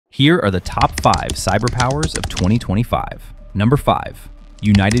Here are the top 5 cyber powers of 2025. Number 5.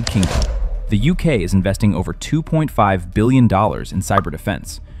 United Kingdom. The UK is investing over $2.5 billion in cyber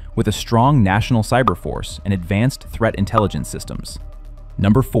defense, with a strong national cyber force and advanced threat intelligence systems.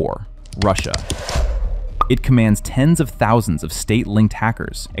 Number 4. Russia. It commands tens of thousands of state-linked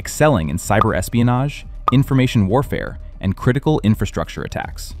hackers excelling in cyber espionage, information warfare, and critical infrastructure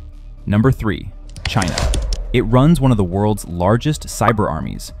attacks. Number 3. China. It runs one of the world's largest cyber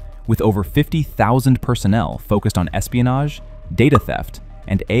armies, with over 50,000 personnel focused on espionage, data theft,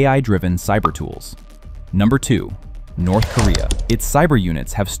 and AI-driven cyber tools. Number 2. North Korea. Its cyber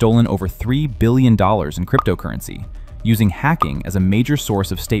units have stolen over $3 billion in cryptocurrency, using hacking as a major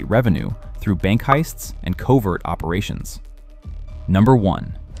source of state revenue through bank heists and covert operations. Number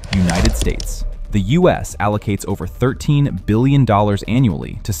 1. United States. The US allocates over $13 billion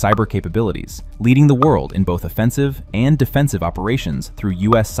annually to cyber capabilities, leading the world in both offensive and defensive operations through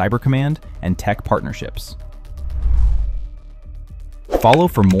US Cyber Command and tech partnerships. Follow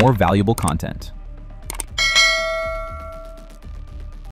for more valuable content.